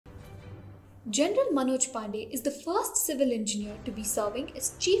General Manoj Pandey is the first civil engineer to be serving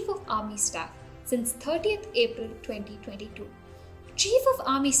as Chief of Army Staff since 30th April 2022. Chief of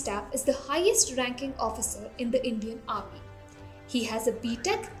Army Staff is the highest ranking officer in the Indian Army. He has a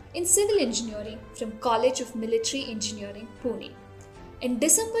B.Tech in Civil Engineering from College of Military Engineering, Pune. In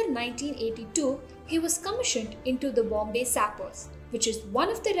December 1982, he was commissioned into the Bombay Sappers, which is one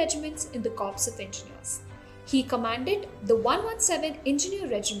of the regiments in the Corps of Engineers. He commanded the 117 Engineer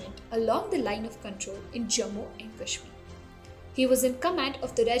Regiment along the line of control in Jammu and Kashmir. He was in command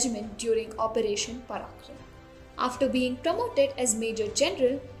of the regiment during Operation Parakram. After being promoted as Major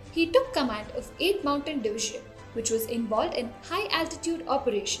General, he took command of 8th Mountain Division, which was involved in high-altitude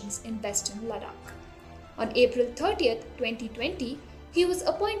operations in western Ladakh. On April 30th, 2020, he was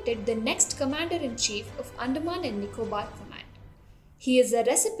appointed the next Commander-in-Chief of Andaman and Nicobar Command. He is a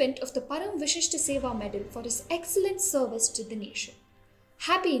recipient of the Param Vishishta Seva Medal for his excellent service to the nation.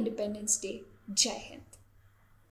 Happy Independence Day. Jai Hind.